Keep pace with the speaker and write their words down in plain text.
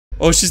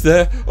Oh, she's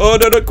there. Oh,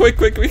 no, no, quick,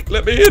 quick, quick.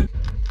 Let me in.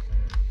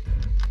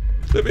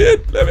 Let me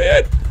in. Let me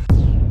in.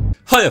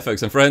 Hiya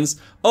folks and friends,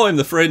 I'm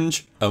the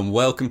Fringe, and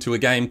welcome to a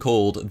game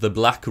called The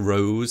Black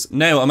Rose.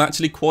 Now, I'm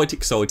actually quite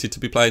excited to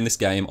be playing this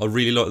game. I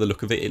really like the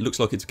look of it. It looks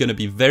like it's going to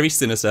be very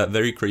sinister,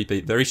 very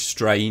creepy, very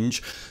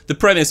strange. The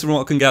premise, from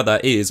what I can gather,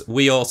 is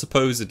we are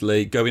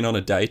supposedly going on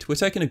a date. We're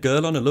taking a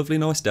girl on a lovely,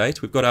 nice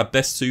date. We've got our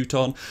best suit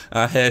on,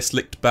 our hair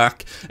slicked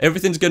back.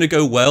 Everything's going to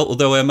go well,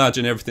 although I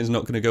imagine everything's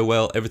not going to go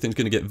well. Everything's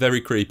going to get very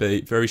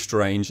creepy, very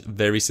strange,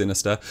 very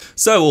sinister.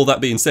 So, all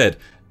that being said,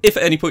 if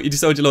at any point you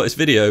decide you like this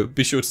video,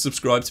 be sure to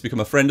subscribe to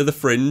become a friend of the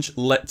Fringe.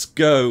 Let's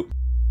go.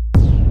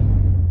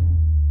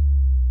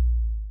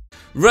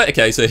 Right,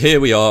 okay, so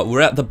here we are.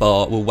 We're at the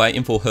bar. We're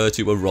waiting for her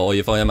to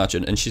arrive, I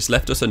imagine. And she's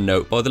left us a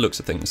note by the looks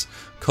of things.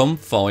 Come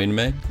find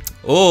me.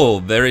 Oh,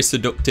 very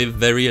seductive,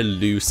 very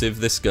elusive,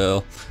 this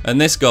girl.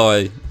 And this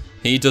guy,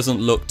 he doesn't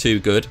look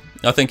too good.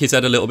 I think he's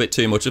had a little bit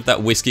too much of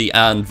that whiskey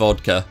and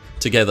vodka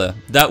together.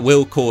 That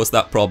will cause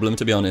that problem,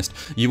 to be honest.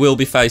 You will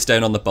be face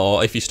down on the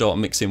bar if you start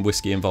mixing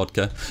whiskey and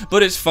vodka.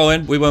 But it's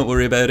fine. We won't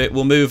worry about it.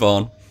 We'll move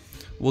on.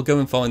 We'll go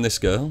and find this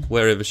girl,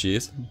 wherever she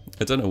is.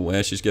 I don't know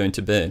where she's going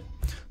to be.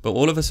 But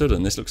all of a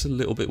sudden, this looks a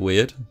little bit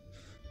weird.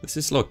 This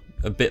is like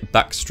a bit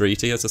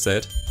backstreety, as I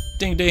said.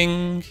 Ding,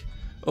 ding.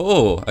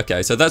 Oh,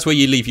 okay. So that's where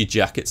you leave your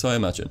jackets, I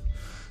imagine.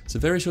 It's a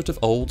very sort of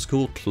old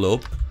school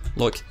club.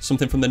 Like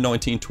something from the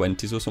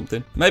 1920s or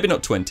something. Maybe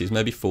not 20s,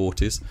 maybe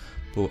 40s.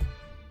 But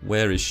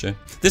where is she?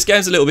 This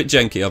game's a little bit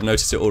janky, I've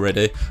noticed it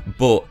already.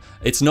 But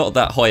it's not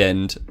that high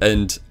end.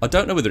 And I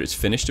don't know whether it's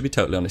finished, to be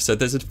totally honest. So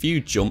there's a few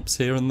jumps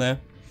here and there.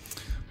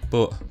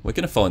 But we're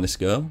going to find this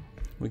girl.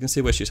 We can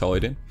see where she's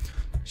hiding.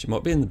 She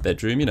might be in the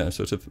bedroom, you know,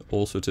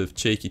 all sort of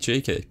cheeky,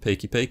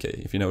 peeky,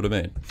 if you know what I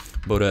mean.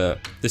 But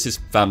this is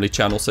family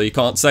channel, so you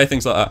can't say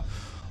things like that.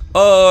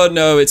 Oh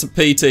no, it's a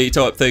PT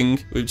type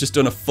thing. We've just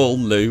done a full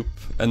loop.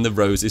 And the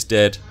rose is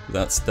dead.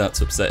 That's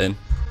upsetting.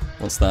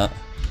 What's that?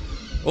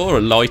 Or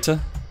a lighter.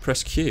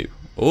 Press Q.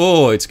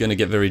 Oh, it's going to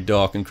get very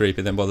dark and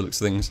creepy then by the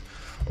looks of things.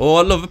 Oh,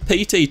 I love a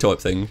PT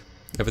type thing.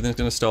 Everything's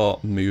going to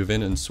start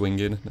moving and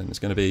swinging. And it's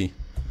going to be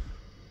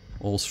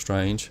all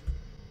strange.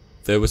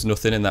 There was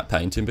nothing in that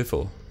painting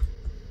before.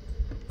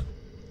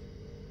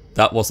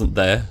 That wasn't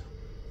there.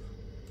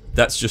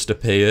 That's just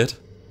appeared.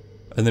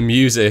 And the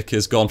music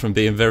has gone from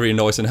being very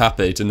nice and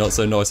happy to not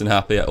so nice and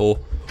happy at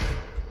all.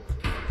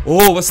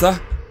 Oh, what's that?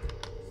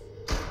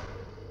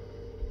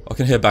 I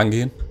can hear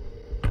banging.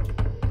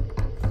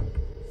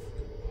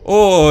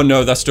 Oh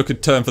no, that took a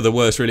turn for the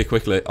worse really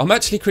quickly. I'm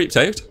actually creeped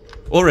out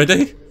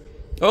already.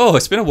 Oh,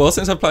 it's been a while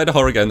since I've played a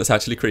horror game that's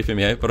actually creeping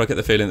me out, but I get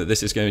the feeling that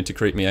this is going to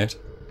creep me out.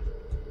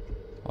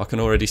 I can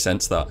already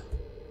sense that.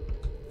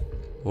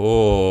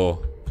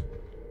 Oh.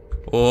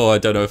 Oh, I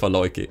don't know if I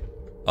like it.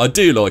 I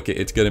do like it,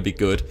 it's going to be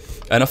good.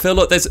 And I feel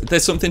like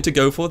there's something to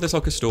go for. There's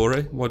like a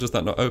story. Why does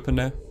that not open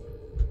now?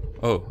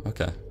 Oh,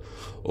 okay.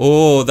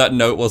 Oh, that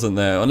note wasn't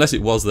there. Unless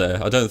it was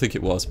there. I don't think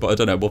it was, but I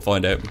don't know. We'll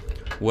find out.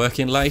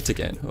 Working late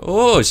again.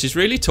 Oh, she's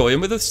really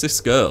toying with us, this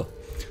girl.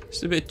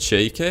 She's a bit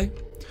cheeky.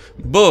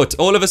 But,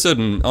 all of a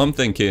sudden, I'm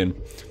thinking,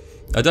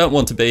 I don't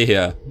want to be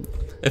here.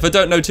 If I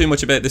don't know too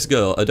much about this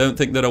girl, I don't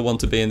think that I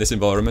want to be in this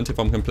environment, if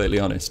I'm completely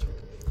honest.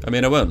 I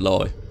mean, I won't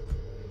lie.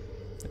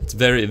 It's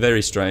very,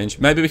 very strange.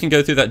 Maybe we can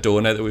go through that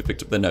door now that we've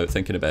picked up the note,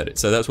 thinking about it.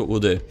 So that's what we'll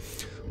do.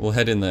 We'll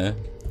head in there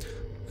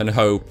and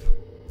hope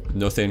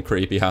nothing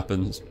creepy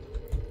happens.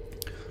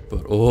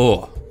 But,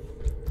 oh,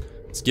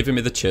 it's giving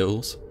me the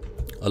chills.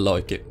 I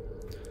like it.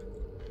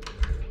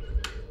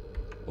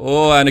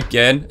 Oh, and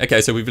again.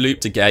 Okay, so we've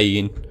looped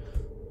again.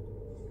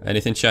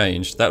 Anything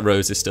changed? That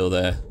rose is still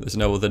there. There's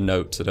no other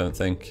notes, I don't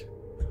think.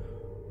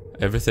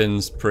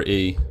 Everything's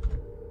pretty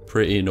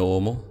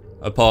normal.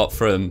 Apart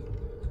from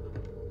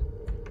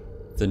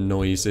the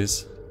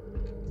noises.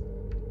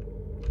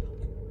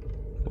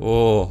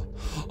 Oh.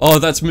 Oh,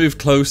 that's moved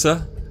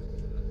closer.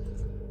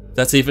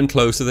 That's even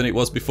closer than it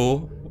was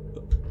before.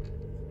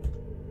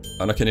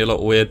 And I can hear a lot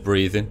of weird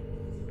breathing.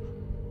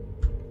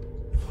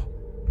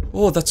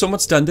 Oh, that's someone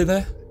standing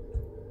there.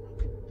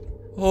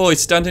 Oh,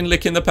 he's standing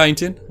licking the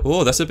painting.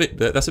 Oh, that's a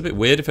bit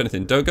weird, if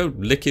anything. Don't go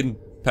licking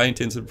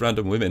paintings of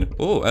random women.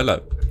 Oh,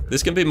 hello.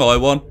 This can be my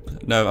one.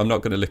 No, I'm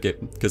not going to lick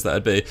it, because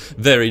that'd be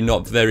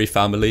not very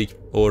family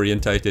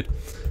orientated.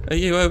 Are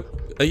you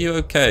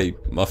okay,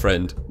 my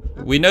friend?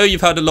 We know you've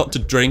had a lot to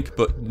drink,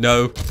 but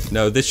no,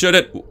 this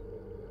shouldn't.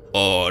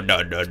 Oh,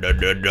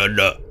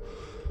 no.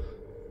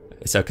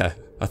 It's okay.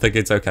 I think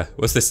it's okay.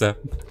 What's this there?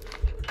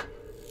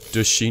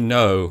 Does she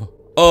know?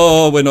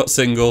 Oh, we're not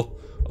single.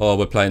 Oh,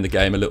 we're playing the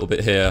game a little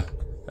bit here.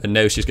 And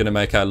now she's going to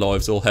make our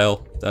lives all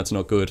hell. That's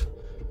not good.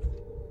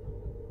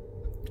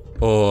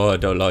 Oh, I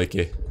don't like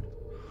it.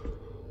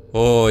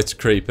 Oh, it's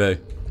creepy.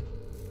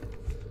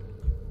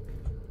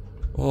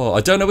 Oh,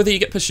 I don't know whether you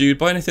get pursued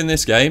by anything in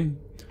this game.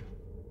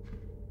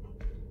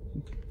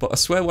 But I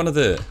swear one of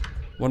the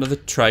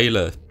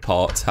trailer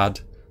parts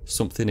had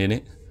something in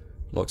it.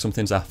 Like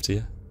something's after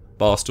you.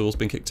 Bar stool's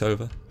been kicked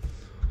over.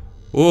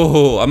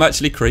 Oh, I'm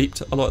actually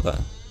creeped. I like that.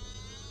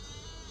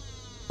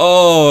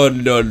 Oh,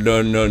 no,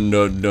 no, no,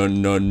 no, no,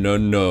 no, no,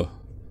 no.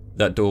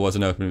 That door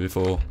wasn't open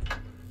before.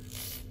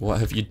 What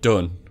have you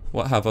done?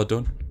 What have I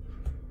done?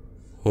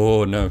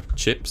 Oh, no.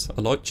 Chips?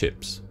 I like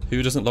chips.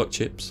 Who doesn't like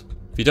chips?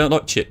 If you don't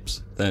like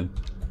chips, then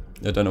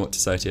I don't know what to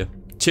say to you.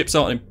 Chips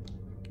aren't...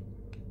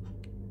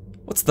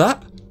 What's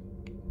that?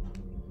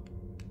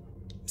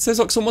 It says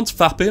like someone's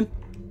fapping.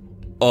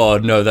 Oh,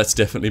 no, that's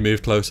definitely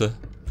moved closer.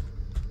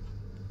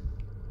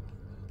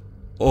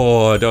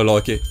 Oh, I don't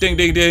like it. Ding,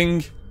 ding,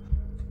 ding.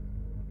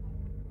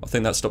 I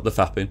think that stopped the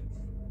fapping.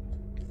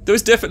 There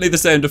was definitely the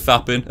sound of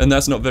fapping, and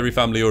that's not very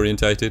family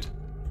orientated.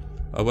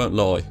 I won't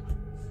lie.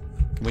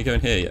 Can we go in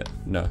here yet?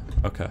 No.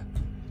 Okay.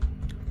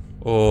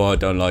 Oh, I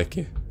don't like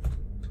it.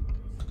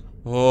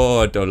 Oh,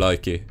 I don't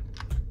like it.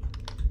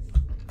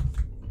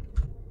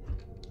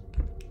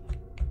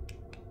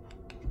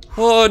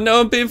 Oh, no,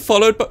 I'm being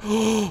followed by...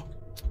 Oh,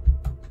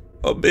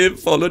 I'm being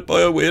followed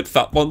by a weird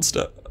fat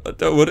monster. I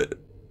don't want it.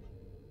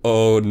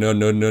 Oh, no,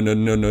 no, no, no,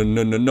 no, no,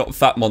 no, no, not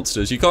fat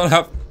monsters. You can't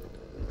have...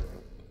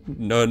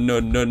 No, no,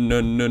 no,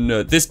 no, no,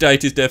 no. This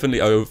date is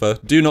definitely over.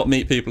 Do not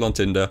meet people on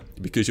Tinder,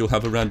 because you'll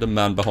have a random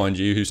man behind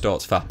you who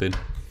starts fapping.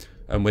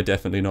 And we're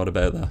definitely not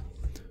about that.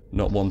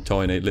 Not one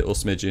tiny little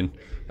smidgen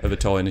of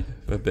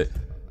a bit.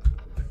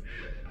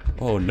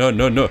 Oh, no,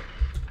 no, no.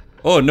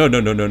 Oh, no, no,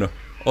 no, no, no.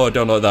 Oh, I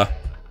don't like that.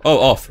 Oh,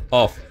 off,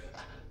 off.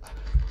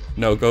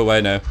 No, go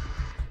away now.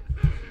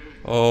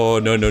 Oh,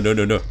 no, no, no,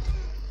 no, no.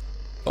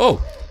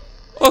 Oh.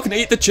 Oh, can I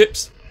eat the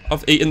chips?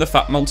 I've eaten the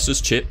fat monster's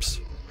chips.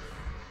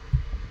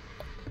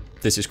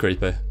 This is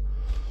creepy.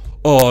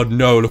 Oh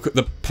no, look at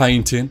the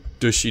painting.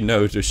 Does she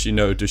know? Does she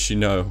know? Does she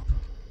know?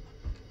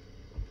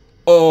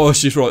 Oh,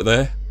 she's right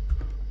there.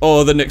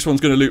 Oh, the next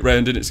one's going to loop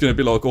round and it's going to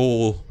be like,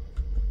 oh.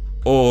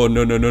 Oh,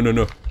 no, no, no, no,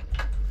 no.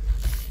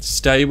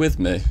 Stay with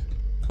me.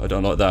 I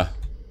don't like that.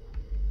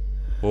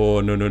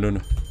 Oh, no, no, no,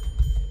 no.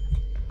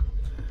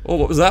 Oh,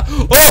 what was that?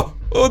 Oh!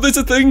 Oh, there's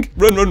a thing!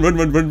 Run, run, run,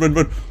 run, run, run,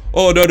 run.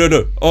 Oh, no, no,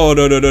 no. Oh,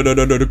 no, no, no, no,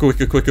 no, no, no.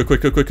 Quicker, quicker,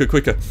 quicker, quicker,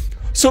 quicker.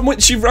 Someone,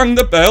 she rang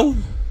the bell.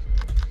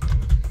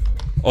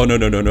 Oh, no,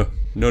 no, no, no.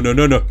 No, no,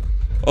 no, no.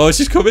 Oh,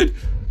 she's coming.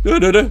 No,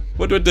 no, no.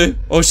 What do I do?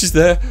 Oh, she's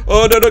there.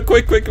 Oh, no, no.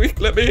 Quick, quick, quick.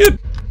 Let me in.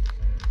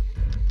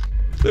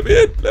 Let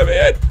me in. Let me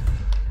in.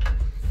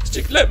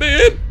 Let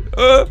me in.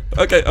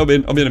 Okay, I'm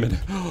in. I'm in a minute.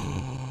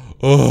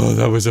 Oh,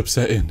 that was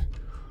upsetting.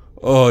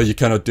 Oh, you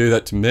cannot do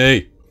that to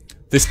me.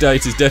 This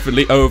date is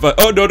definitely over.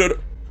 Oh, no, no, no.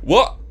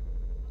 What?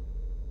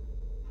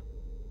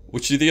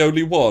 Was she the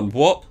only one?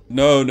 What?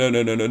 No, no,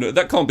 no, no, no, no.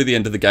 That can't be the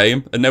end of the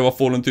game. And now I've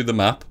fallen through the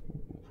map.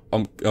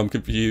 I'm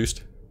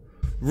confused.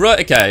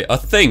 Right, okay. I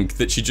think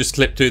that she just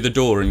slipped through the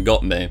door and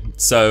got me.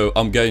 So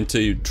I'm going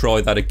to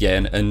try that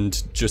again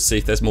and just see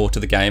if there's more to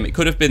the game. It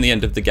could have been the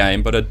end of the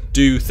game, but I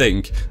do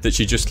think that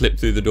she just slipped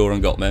through the door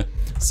and got me.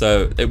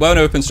 So it won't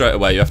open straight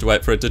away. You have to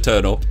wait for it to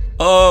turn up.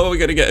 Oh, we're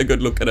going to get a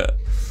good look at it.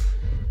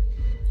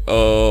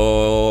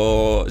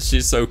 Oh,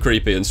 she's so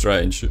creepy and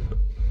strange.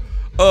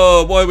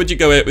 Oh, why would you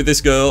go out with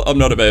this girl? I'm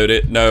not about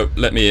it. No,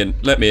 let me in.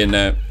 Let me in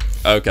now.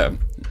 Okay.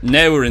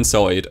 Now we're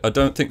inside. I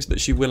don't think that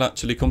she will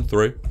actually come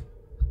through.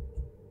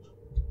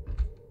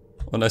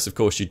 Unless, of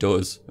course, she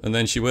does. And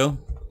then she will.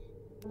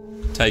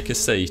 Take a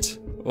seat.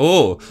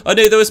 Oh, I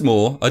knew there was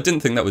more. I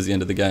didn't think that was the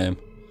end of the game.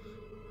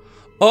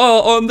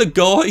 Oh, I'm the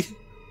guy.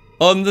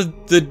 I'm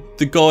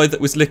the guy that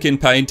was licking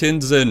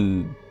paintings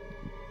and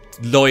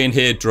lying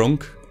here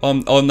drunk.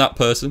 I'm that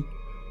person.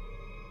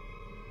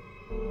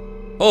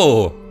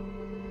 Oh.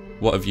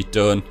 What have you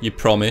done? You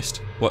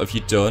promised. What have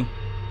you done?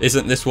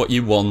 Isn't this what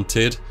you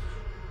wanted?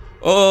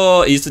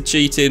 Oh, he's a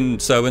cheating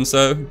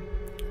so-and-so.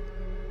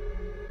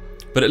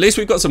 But at least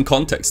we've got some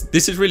context.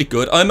 This is really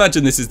good. I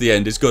imagine this is the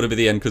end. It's got to be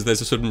the end because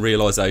there's a sudden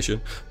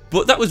realization.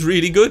 But that was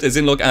really good, as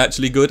in like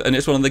actually good. And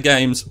it's one of the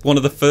games, one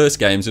of the first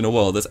games in a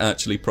while that's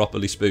actually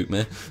properly spooked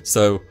me.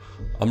 So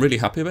I'm really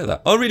happy about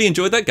that. I really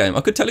enjoyed that game.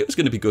 I could tell it was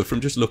going to be good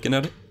from just looking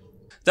at it.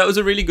 That was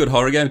a really good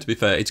horror game, to be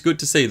fair. It's good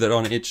to see that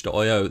on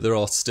itch.io there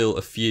are still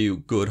a few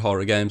good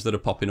horror games that are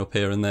popping up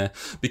here and there,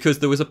 because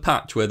there was a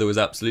patch where there was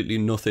absolutely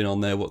nothing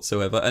on there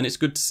whatsoever, and it's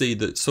good to see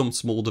that some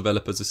small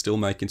developers are still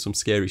making some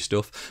scary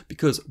stuff,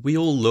 because we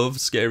all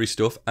love scary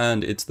stuff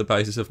and it's the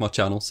basis of my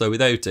channel. So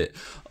without it,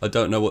 I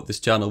don't know what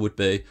this channel would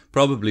be.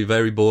 Probably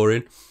very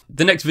boring.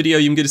 The next video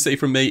you're going to see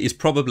from me is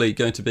probably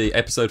going to be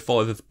episode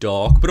 5 of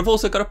Dark, but I've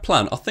also got a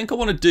plan. I think I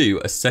want to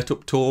do a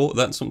setup tour.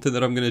 That's something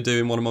that I'm going to do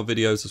in one of my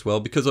videos as well,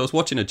 because I was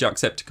watching a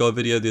Jacksepticeye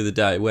video the other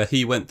day where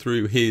he went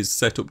through his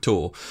setup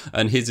tour,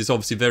 and his is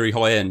obviously very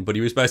high end, but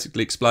he was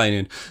basically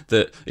explaining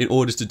that in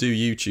order to do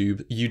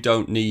YouTube, you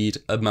don't need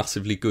a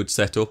massively good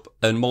setup,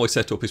 and my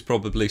setup is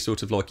probably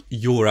sort of like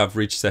your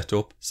average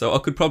setup. So I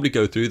could probably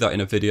go through that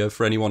in a video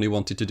for anyone who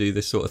wanted to do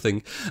this sort of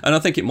thing, and I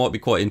think it might be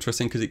quite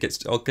interesting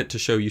because I'll get to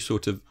show you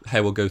sort of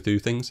how I go through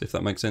things, if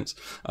that makes sense,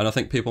 and I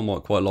think people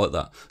might quite like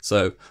that.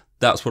 So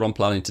That's what I'm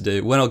planning to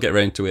do. When I'll get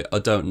around to it, I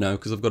don't know,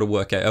 because I've got to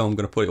work out how I'm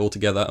going to put it all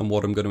together and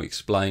what I'm going to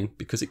explain,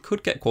 because it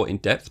could get quite in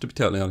depth, to be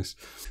totally honest.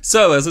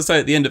 So, as I say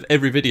at the end of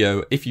every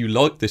video, if you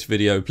like this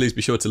video, please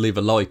be sure to leave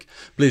a like.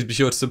 Please be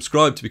sure to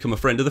subscribe to become a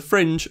friend of the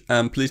Fringe,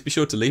 and please be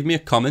sure to leave me a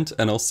comment,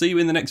 and I'll see you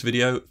in the next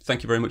video.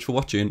 Thank you very much for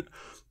watching.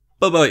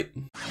 Bye-bye.